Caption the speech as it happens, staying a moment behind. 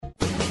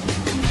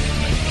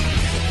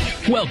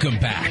Welcome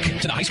back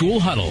to the High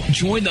School Huddle.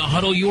 Join the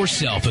huddle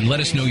yourself and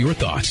let us know your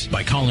thoughts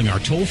by calling our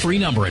toll-free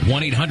number at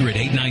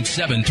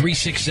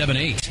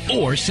 1-800-897-3678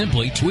 or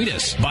simply tweet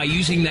us by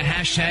using the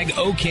hashtag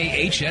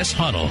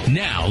OKHSHuddle.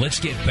 Now let's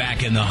get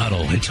back in the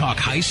huddle and talk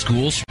high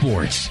school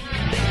sports.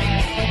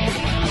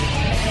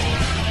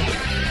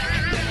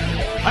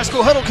 High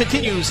School Huddle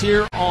continues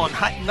here on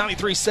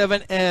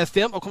 93.7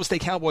 FM. Oklahoma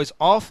State Cowboys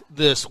off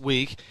this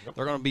week.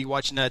 They're going to be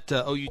watching that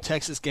OU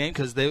Texas game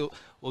because they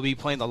will be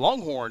playing the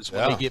Longhorns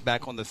when they get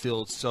back on the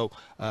field. So,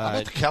 how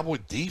about the Cowboy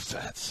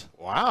defense?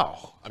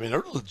 Wow. I mean,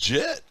 they're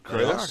legit,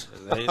 Chris.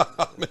 The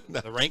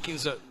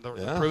rankings, they're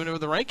proving it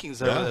with the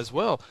rankings as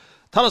well.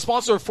 Title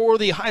sponsor for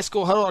the High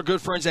School Huddle, our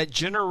good friends at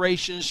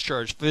Generations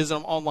Church. Visit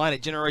them online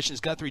at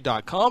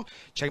generationsguthrie.com.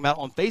 Check them out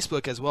on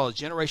Facebook as well as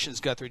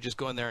Generations Guthrie. Just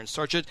go in there and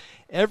search it.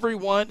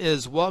 Everyone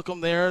is welcome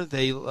there.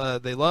 They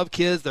love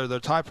kids. They're their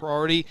top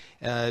priority.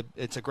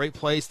 It's a great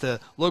place to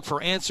look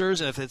for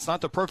answers. And if it's not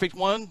the perfect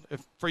one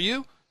for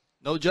you,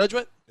 no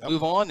judgment.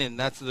 Move on. And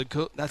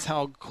that's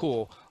how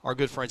cool our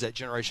good friends at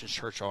Generations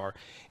Church are.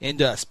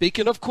 And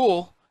speaking of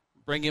cool,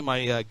 bring in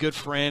my good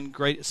friend,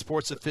 great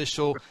sports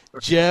official,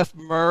 Jeff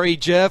Murray.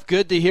 Jeff,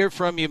 good to hear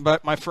from you,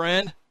 my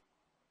friend.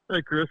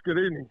 Hey, Chris. Good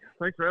evening.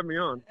 Thanks for having me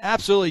on.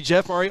 Absolutely.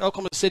 Jeff Murray,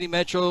 Oklahoma City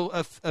Metro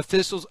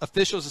Officials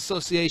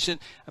Association.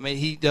 I mean,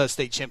 he does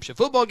state championship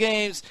football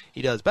games.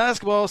 He does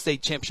basketball,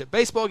 state championship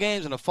baseball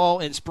games in the fall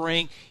and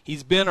spring.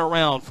 He's been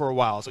around for a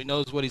while, so he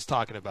knows what he's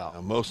talking about.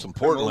 And most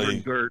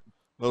importantly,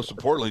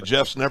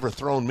 Jeff's never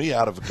thrown me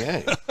out of a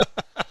game.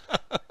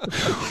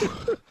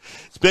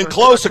 It's been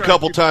close a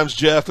couple times,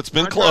 Jeff. It's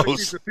been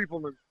close. I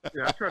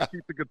try to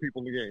keep the good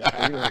people in the game.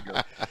 You know how it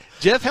goes.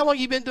 Jeff, how long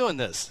have you been doing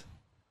this?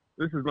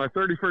 This is my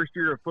 31st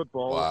year of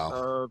football.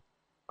 Wow.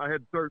 I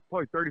had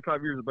probably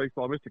 35 years of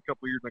baseball. I missed a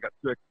couple of years and I got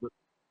sick. But,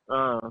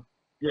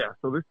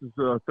 so this is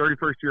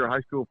 31st year of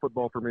high school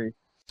football for me.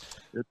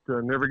 It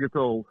never gets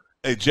old.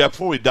 Hey, Jeff,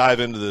 before we dive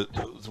into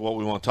what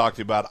we want to talk to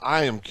you about,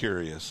 I am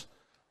curious.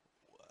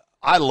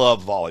 I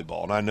love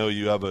volleyball, and I know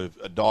you have a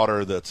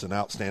daughter that's an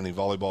outstanding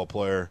volleyball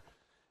player.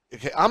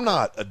 Okay, I'm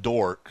not a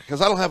dork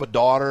because I don't have a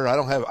daughter.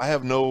 I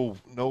have no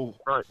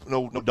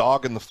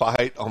dog in the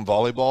fight on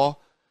volleyball.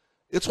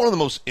 It's one of the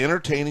most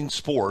entertaining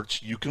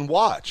sports you can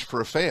watch for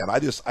a fan. I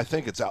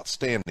think it's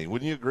outstanding.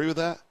 Wouldn't you agree with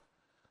that?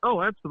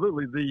 Oh,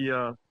 absolutely.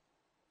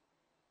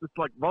 It's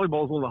like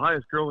volleyball is one of the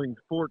highest growing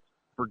sports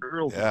for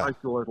girls in high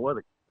school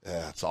athletics.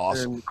 Yeah, it's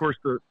awesome. And of course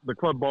the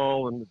club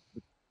ball and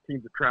the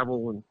teams that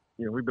travel, and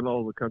we've been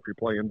all over the country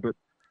playing. But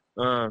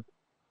the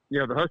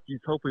Huskies,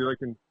 hopefully they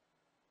can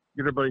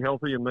get everybody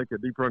healthy and make a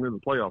deep run into the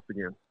playoffs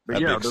again. But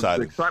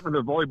the excitement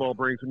that volleyball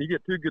brings, when you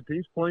get two good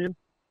teams playing,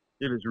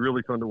 it is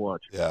really fun to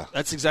watch. Yeah,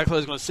 that's exactly what I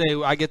was going to say.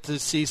 I get to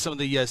see some of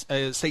the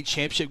state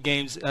championship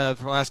games for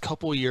the last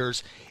couple of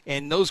years,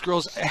 and those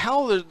girls,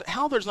 how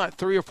there's not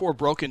 3 or 4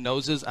 broken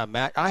noses.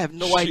 I have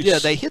no idea.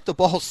 They hit the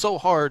ball so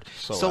hard,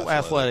 so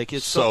athletic.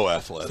 It's so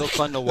athletic, so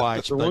fun to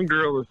watch. One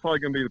girl is probably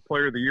going to be the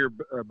player of the year,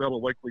 Bella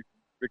Wakely,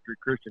 Victory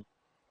Christian.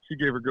 She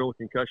gave her girl a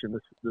concussion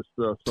this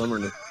summer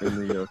in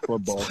the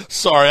club ball.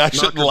 Sorry, I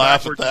shouldn't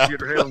laugh at that.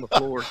 Get her head on the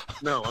floor.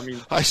 No, I mean,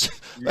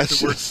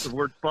 the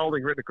word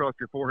Spalding written across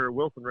your forehead,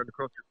 Wilson written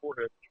across your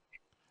forehead.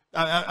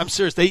 I'm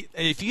serious.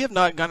 If you have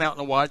not gone out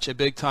and watched a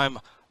big time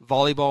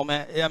volleyball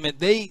match,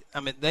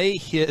 they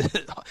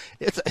hit.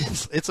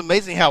 It's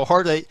amazing how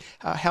hard they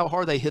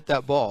hit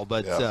that ball.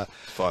 But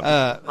fun.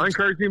 I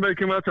encourage anybody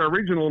to come out to our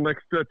regional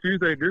next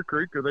Tuesday at Deer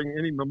Creek, or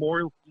any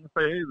memorial.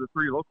 The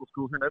 3 local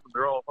schools here in Edmond,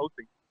 they're all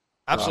hosting.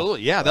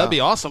 Absolutely, that'd be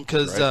awesome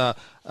because the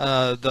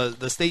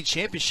state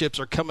championships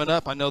are coming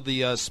up. I know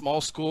the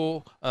smaller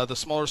schools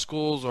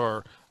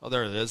are. Oh,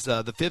 there it is.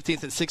 The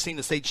 15th and 16th,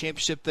 the state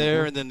championship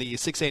there, and then the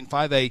 6A and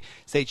 5A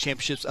state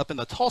championships up in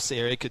the Tulsa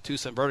area,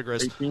 Catoosa and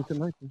Verdigris. 18th and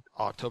 19th.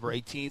 October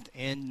 18th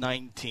and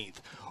 19th.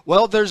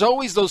 Well, there's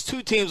always those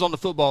 2 teams on the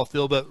football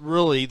field, but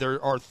really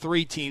there are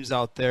 3 teams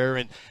out there.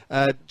 And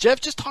Jeff,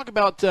 just talk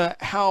about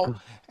how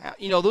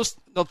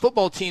the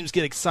football teams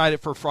get excited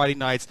for Friday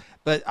nights,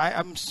 but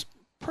I'm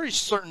pretty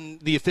certain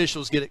the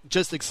officials get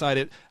just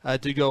excited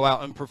to go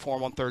out and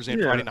perform on Thursday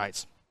and Friday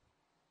nights.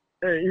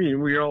 Hey,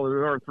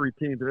 there are 3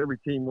 teams, and every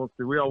team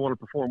we all want to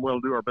perform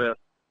well, do our best.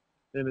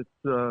 And it's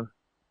the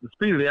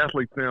speed of the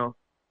athletes now.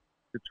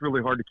 It's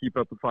really hard to keep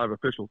up with 5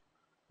 officials.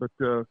 But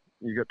you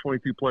got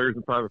 22 players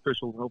and 5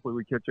 officials, and hopefully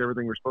we catch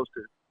everything we're supposed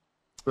to.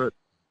 But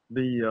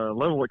the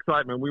level of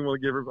excitement, we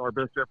want to give our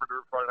best effort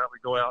every Friday night we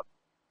go out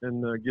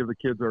and give the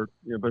kids our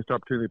best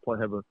opportunity to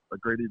have a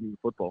great evening of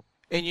football.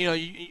 And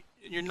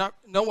you're not.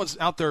 No one's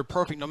out there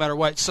perfect, no matter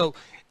what. So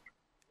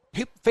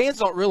fans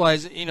don't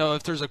realize,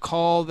 if there's a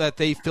call that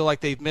they feel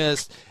like they've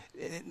missed,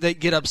 they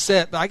get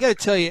upset. But I got to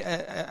tell you,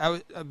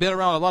 I've been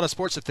around a lot of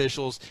sports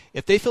officials.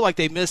 If they feel like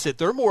they missed it,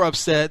 they're more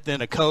upset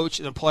than a coach,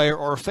 a player,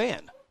 or a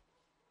fan.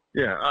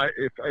 Yeah,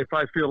 if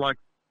I feel like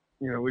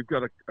we've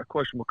got a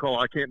questionable call,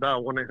 I can't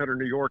dial 1-800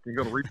 New York and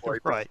go to replay.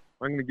 Right.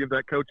 I'm going to give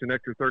that coach an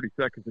extra 30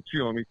 seconds to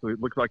chew on me, so it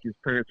looks like his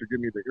parents are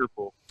giving me the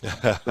earful.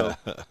 So,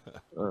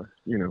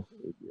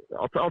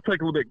 I'll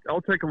take a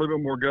little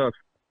bit more guff.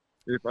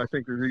 if I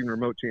think there's even a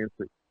remote chance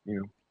that,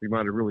 he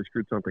might have really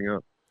screwed something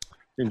up.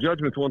 And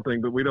judgment's one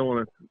thing, but we don't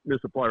want to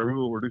misapply a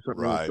rule or do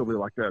something really silly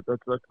like that.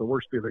 That's the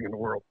worst feeling in the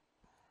world.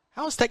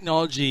 How is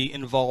technology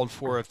involved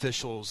for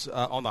officials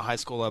on the high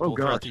school level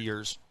throughout the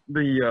years?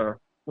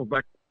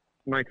 Back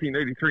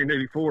 1983 and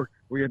 84,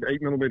 we had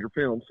 8mm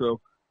film.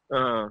 So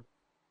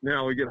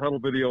now we get huddle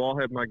video. I'll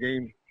have my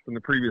game from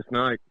the previous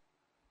night,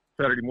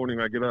 Saturday morning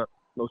when I get up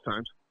most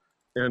times.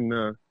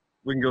 And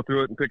we can go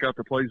through it and pick out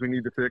the plays we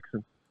need to fix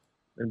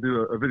and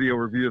do a video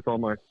review with all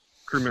my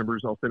crew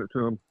members. I'll send it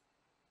to them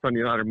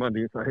Sunday night or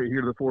Monday and say, hey,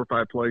 here are the 4 or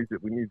 5 plays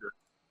that we need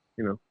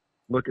to,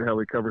 look at how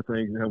we cover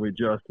things and how we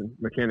adjust, and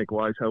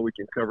mechanic-wise, how we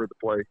can cover the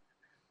play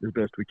as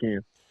best we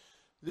can.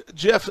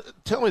 Jeff,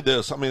 tell me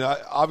this. I mean,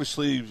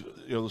 obviously,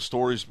 the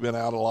story's been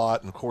out a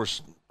lot, and of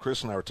course,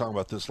 Chris and I were talking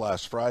about this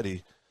last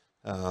Friday,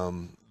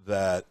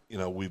 that,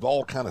 we've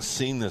all kind of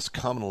seen this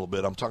coming a little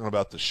bit. I'm talking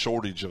about the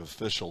shortage of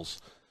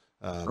officials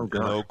in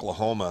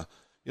Oklahoma.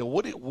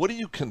 What do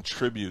you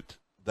contribute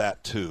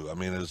that to? I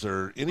mean, is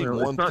there any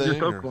one thing? It's not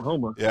just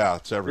Oklahoma. Yeah,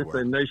 it's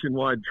everywhere. It's a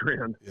nationwide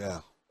trend.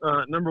 Yeah.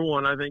 Number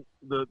one, I think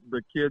the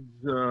kids,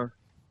 I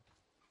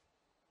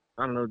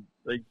don't know,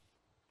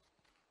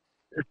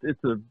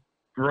 it's a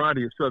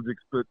variety of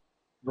subjects, but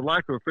the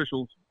lack of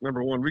officials,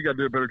 number one, we got to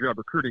do a better job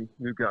recruiting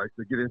new guys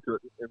to get into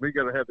it. And we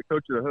got to have the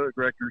coach of the HUD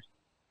directors,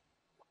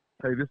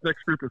 hey, this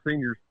next group of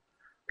seniors,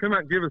 come out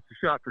and give us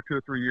a shot for 2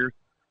 or 3 years.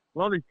 A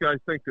lot of these guys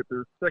think that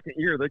their second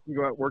year they can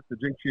go out and work the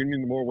Jinx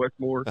Union, the Moore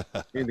Westmore,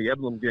 and the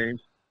Eblam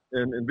games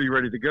and be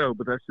ready to go,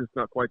 but that's just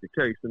not quite the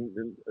case.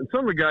 And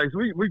some of the guys,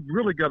 we've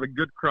really got a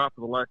good crop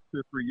for the last 2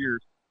 or 3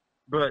 years.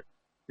 But,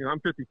 I'm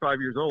 55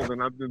 years old,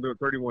 and I've been doing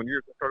 31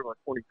 years. I started when I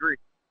was 23.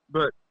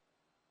 But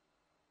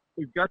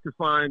we've got to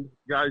find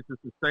guys to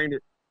sustain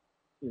it.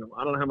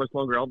 I don't know how much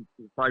longer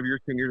 5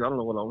 years, 10 years, I don't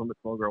know how much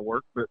longer I'll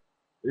work, but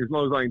as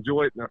long as I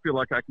enjoy it and I feel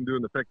like I can do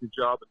an effective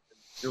job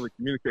and really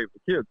communicate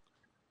with the kids.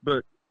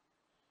 But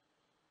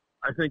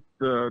I think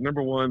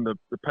number one, the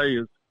pay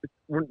is,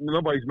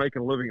 nobody's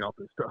making a living off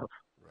this stuff.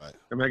 Right.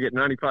 I mean, I get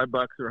 $95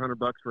 or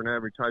 $100 for an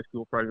average high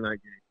school Friday night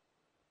game.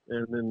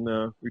 And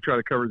then we try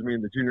to cover as many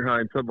in the junior high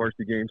and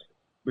sub-varsity games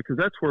because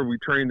that's where we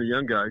train the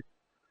young guys.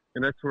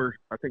 And that's where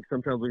I think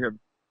sometimes we have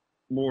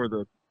more of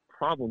the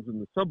problems in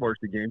the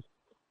sub-varsity games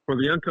where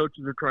the young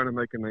coaches are trying to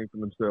make a name for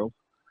themselves,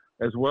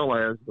 as well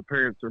as the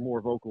parents are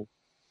more vocal.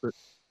 But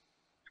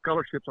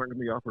scholarships aren't going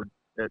to be offered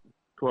at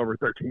 12 or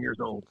 13 years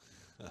old.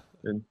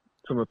 And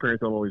some of the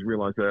parents don't always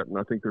realize that, and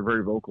I think they're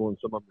very vocal, and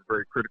some of them are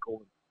very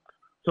critical.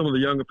 Some of the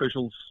young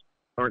officials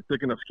aren't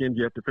thick enough skinned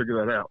yet to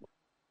figure that out.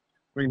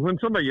 I mean, when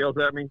somebody yells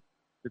at me,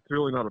 it's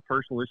really not a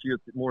personal issue.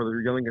 It's more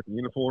they're yelling at the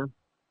uniform,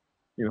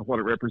 what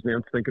it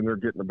represents, thinking they're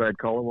getting a bad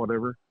call or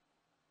whatever.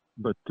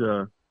 But,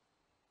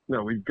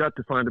 no, we've got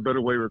to find a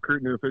better way to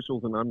recruit new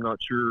officials, and I'm not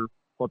sure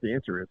what the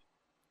answer is.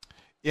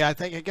 Yeah, I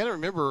think I got to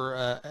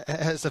remember,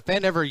 has a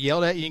fan ever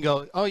yelled at you and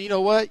go, "Oh, you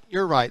know what?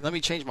 You're right. Let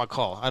me change my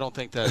call." I don't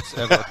think that's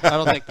ever. I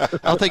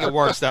don't think it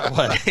works that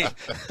way.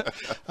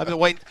 I've been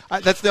waiting.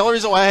 That's the only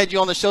reason why I had you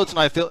on the show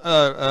tonight,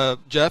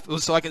 Jeff,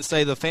 was so I can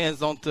say the fans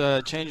don't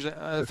change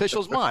the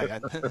officials'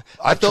 mind.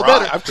 I feel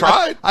better. I've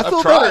tried. I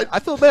feel better. I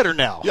feel better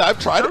now. Yeah, I've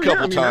tried a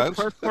couple times.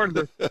 That's part of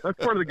the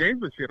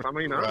gamesmanship. I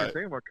mean, I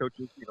understand why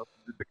coaches, do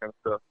that kind of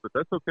stuff, but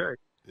that's okay.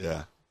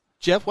 Yeah.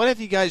 Jeff, what have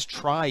you guys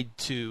tried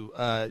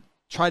to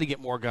try to get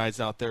more guys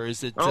out there?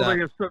 Is it?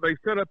 They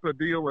set up a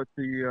deal at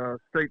the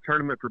state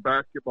tournament for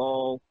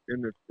basketball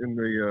in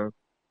the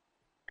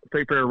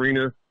State Fair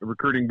Arena, a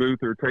recruiting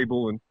booth or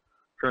table, and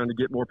trying to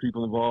get more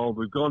people involved.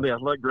 We've gone to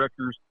athletic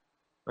directors.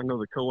 I know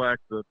the COAC,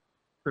 the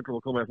Central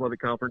Oklahoma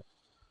Athletic Conference,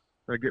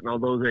 getting all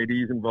those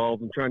ADs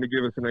involved and trying to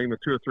give us a name of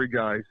 2 or 3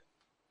 guys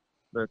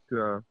that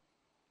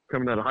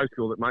coming out of high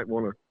school that might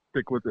want to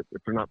stick with it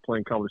if they're not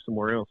playing college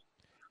somewhere else.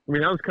 I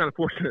mean, I was kind of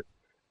fortunate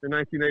in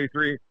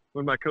 1983.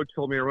 When my coach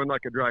told me I run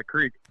like a dry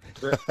creek,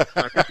 that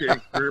my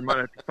officiating career might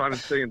have to find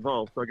and stay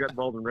involved. So I got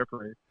involved in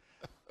refereeing.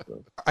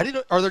 So. I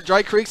didn't. Are there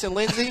dry creeks in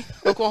Lindsay,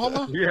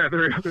 Oklahoma? Yeah,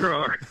 there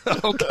are.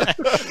 Okay.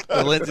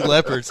 The Lindsay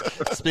Leopards.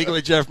 Speaking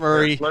with Jeff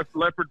Murray.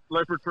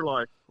 Leopard for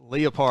life.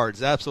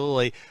 Leopards,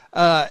 absolutely.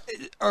 Are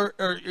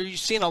you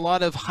seeing a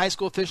lot of high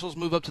school officials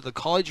move up to the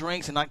college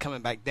ranks and not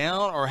coming back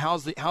down, or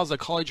how's the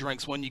college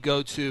ranks when you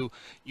go to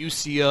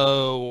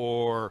UCO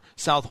or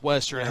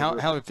Southwestern? How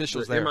are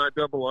officials there?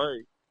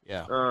 MIAA.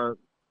 Yeah.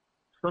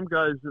 Some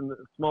guys in the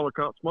smaller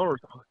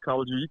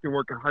colleges, you can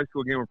work a high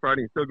school game on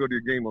Friday and still go to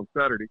your game on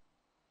Saturday.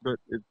 But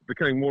it's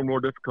becoming more and more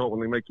difficult when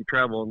they make you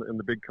travel in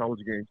the big college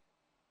games.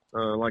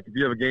 Like if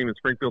you have a game in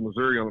Springfield,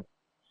 Missouri on a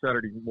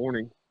Saturday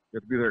morning, you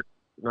have to be there at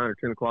 9 or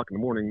 10 o'clock in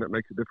the morning. That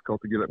makes it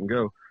difficult to get up and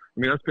go. I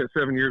mean, I spent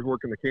 7 years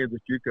working the Kansas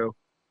JUCO,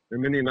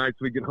 and many nights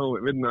we get home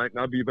at midnight, and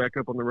I'll be back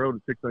up on the road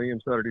at 6 a.m.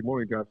 Saturday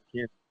morning driving to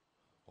Kansas.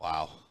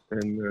 Wow.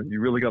 And you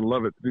really got to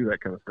love it to do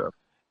that kind of stuff.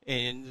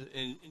 And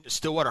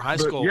Stillwater High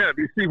School. Yeah,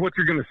 you see what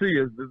you're going to see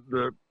is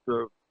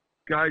the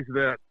guys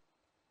that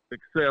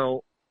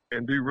excel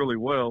and do really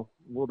well.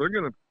 Well, they're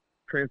going to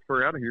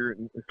transfer out of here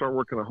and start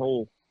working a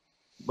whole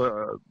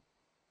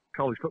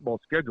college football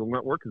schedule and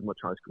not work as much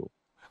high school.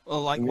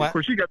 Well, like of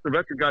course, you got the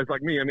veteran guys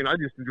like me. I mean, I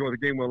just enjoy the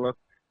game well enough,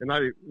 and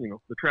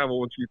the travel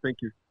once you think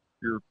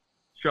your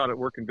shot at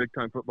working big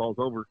time football is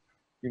over,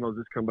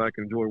 just come back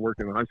and enjoy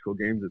working in high school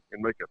games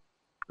and make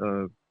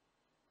it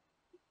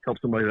help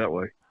somebody that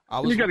way.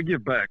 You got to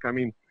give back. I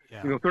mean,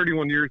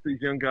 31 years,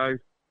 these young guys,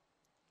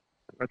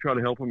 I try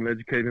to help them and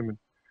educate them,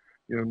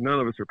 and none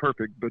of us are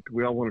perfect, but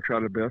we all want to try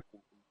the best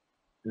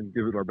and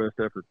give it our best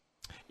effort.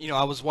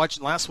 I was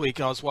watching last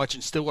week. I was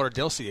watching Stillwater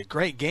Dale City, a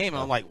great game.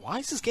 And I'm like, why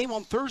is this game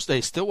on Thursday?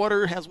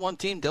 Stillwater has one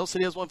team, Dale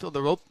City has one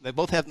field. They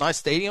both have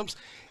nice stadiums.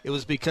 It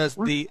was because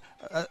the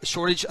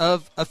shortage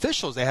of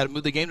officials. They had to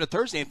move the game to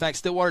Thursday. In fact,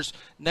 Stillwater's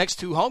next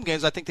 2 home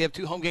games, I think they have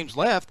 2 home games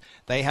left.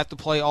 They have to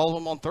play all of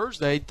them on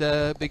Thursday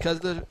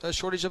because of the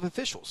shortage of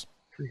officials.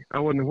 I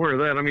wasn't aware of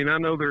that. I mean, I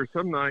know there are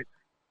some nights.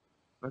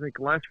 I think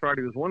last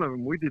Friday was one of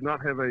them. We did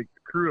not have a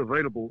crew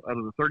available out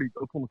of the 30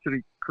 Oklahoma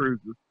City crews.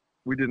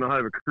 We did not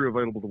have a crew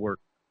available to work.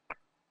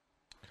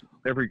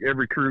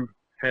 Every crew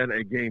had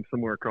a game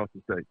somewhere across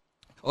the state.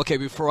 Okay,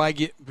 before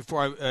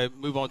I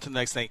move on to the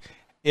next thing,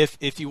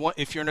 if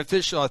you're an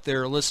official out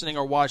there listening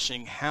or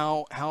watching,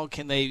 how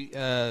can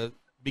they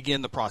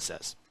begin the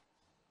process?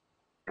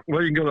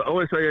 Well, you can go to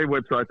OSAA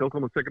website, the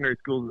Oklahoma Secondary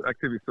Schools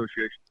Activity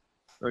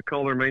Association.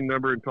 Call their main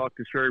number and talk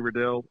to Sherry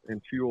Riddell,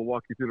 and she will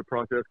walk you through the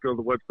process. Go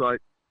to the website.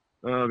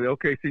 The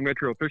OKC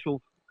Metro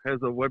Officials has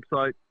a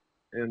website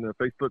and a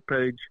Facebook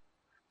page.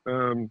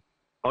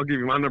 I'll give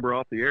you my number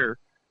off the air,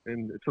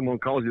 and if someone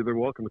calls you, they're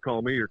welcome to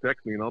call me or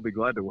text me, and I'll be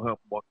glad to help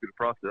walk through the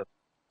process.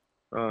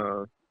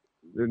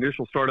 The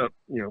initial startup,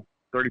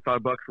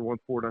 $35 for one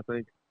sport, I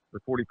think,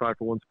 or $45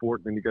 for one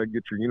sport, and then you got to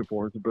get your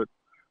uniforms. But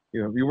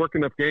if you work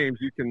enough games,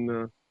 you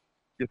can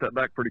get that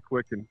back pretty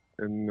quick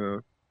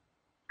and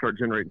start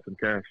generating some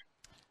cash.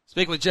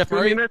 Speaking with Jeff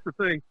Murray, I mean, that's the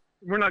thing.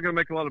 We're not going to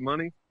make a lot of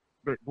money,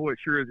 but boy, it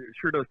sure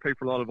does pay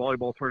for a lot of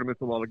volleyball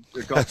tournaments, a lot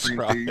of golf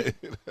green fees,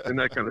 and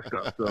that kind of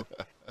stuff. So,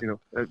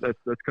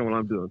 that's kind of what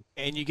I'm doing.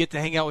 And you get to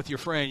hang out with your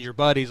friends, your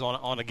buddies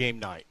on a game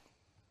night.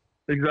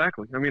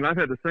 Exactly. I mean, I've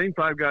had the same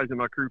 5 guys in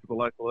my crew for the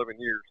last 11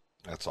 years.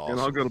 That's awesome.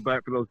 And I'll go to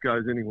bat for those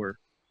guys anywhere.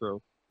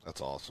 So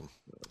that's awesome.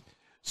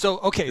 So,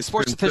 okay,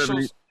 sports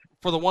officials,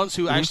 for the ones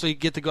who actually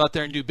get to go out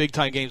there and do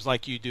big-time games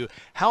like you do,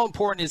 how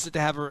important is it to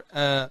have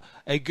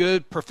a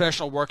good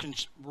professional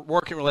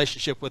working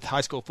relationship with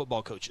high school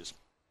football coaches?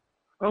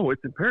 Oh,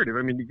 it's imperative.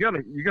 I mean, you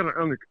gotta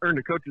earn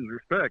the coach's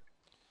respect,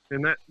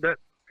 and that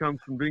comes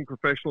from being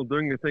professional,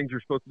 doing the things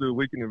you're supposed to do a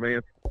week in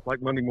advance.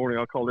 Like Monday morning,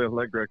 I'll call the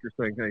athletic director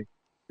saying, "Hey,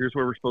 here's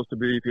where we're supposed to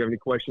be. If you have any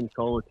questions,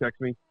 call or text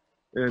me."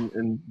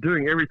 And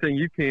doing everything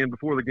you can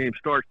before the game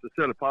starts to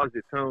set a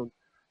positive tone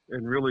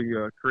and really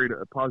create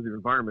a positive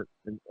environment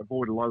and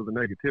avoid a lot of the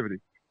negativity.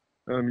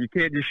 You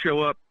can't just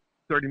show up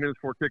 30 minutes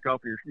before kickoff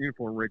in your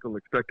uniform wrinkle and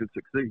expect to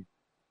succeed.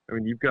 I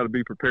mean, you've got to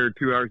be prepared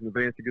 2 hours in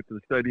advance to get to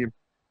the stadium,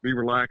 be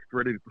relaxed,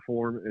 ready to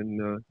perform,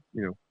 and,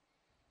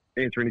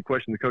 answer any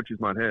question the coaches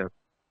might have.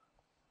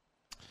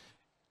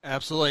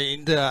 Absolutely.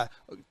 And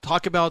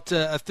talk about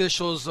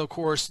officials. Of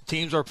course,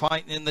 teams are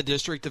fighting in the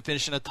district to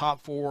finish in the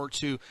top 4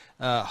 to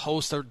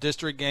host a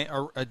district game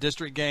or a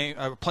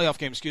playoff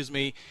game,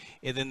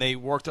 and then they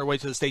work their way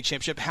to the state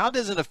championship. How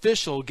does an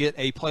official get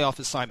a playoff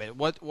assignment?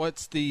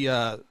 What's the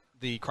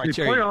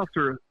criteria?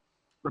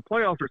 The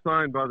playoffs are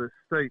signed by the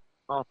state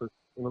office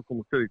in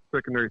Oklahoma City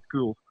secondary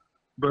schools,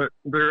 but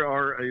there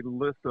are a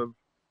list of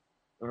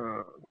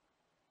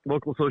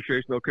local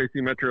association,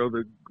 OKC Metro,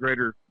 the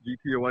greater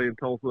GTOA in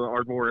Tulsa,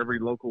 Ardmore, every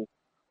local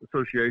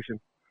association.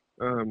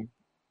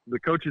 The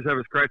coaches have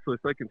a scratch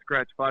list. They can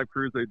scratch 5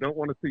 crews they don't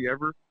want to see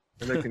ever,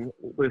 and they can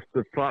list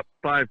the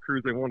 5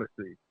 crews they want to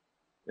see.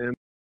 And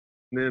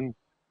then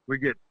we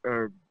get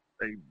a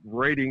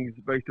ratings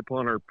based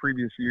upon our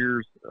previous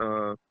years,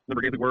 number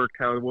of games we worked,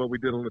 how well we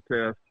did on the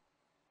test,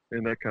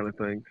 and that kind of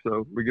thing.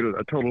 So we get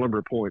a total number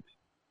of points.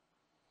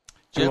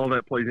 Jeff, and all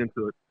that plays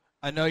into it.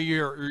 I know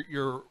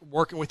you're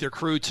working with your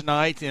crew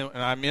tonight, and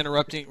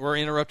we're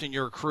interrupting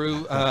your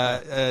crew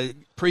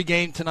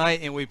pregame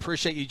tonight, and we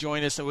appreciate you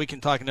joining us, and we can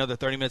talk another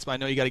 30 minutes, but I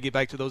know you got to get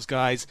back to those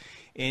guys.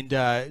 And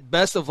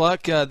best of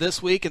luck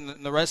this week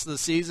and the rest of the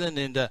season,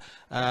 and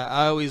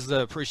I always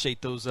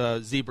appreciate those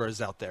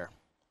zebras out there.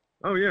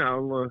 Oh, yeah,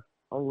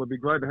 I'll be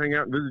glad to hang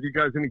out and visit you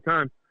guys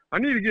anytime. I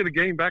need to get a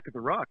game back at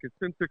the Rock. It's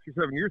been 6 or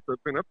 7 years since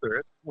I've been up there.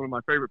 It's one of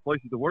my favorite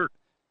places to work.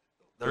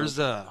 There's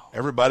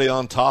everybody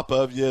on top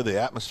of you. The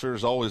atmosphere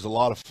is always a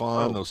lot of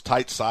fun. Those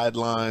tight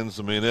sidelines.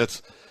 I mean,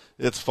 it's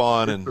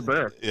fun. It's the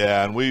best.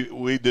 Yeah, and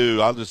we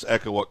do. I'll just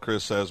echo what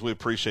Chris says. We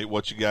appreciate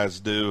what you guys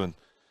do,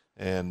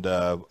 and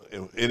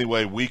any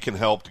way we can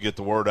help to get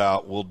the word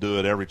out, we'll do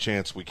it every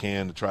chance we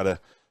can to try to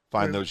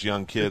find those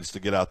young kids to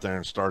get out there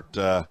and start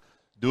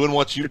doing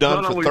what you've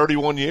done for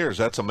 31 years.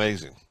 That's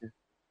amazing.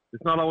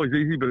 It's not always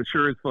easy, but it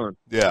sure is fun.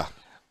 Yeah.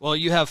 Well,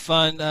 you have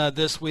fun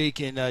this week,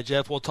 and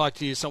Jeff, we'll talk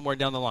to you somewhere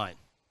down the line.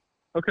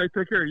 Okay,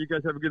 take care. You guys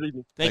have a good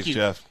evening. Thanks, you,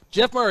 Jeff.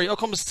 Jeff Murray,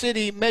 Oklahoma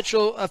City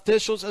Metro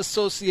Officials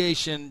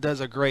Association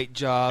does a great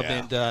job,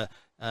 and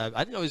I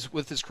didn't know he was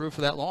with his crew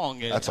for that long.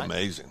 That's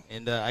amazing.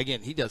 And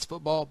again, he does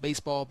football,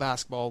 baseball,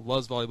 basketball,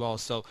 loves volleyball.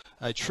 So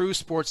a true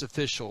sports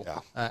official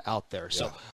out there. So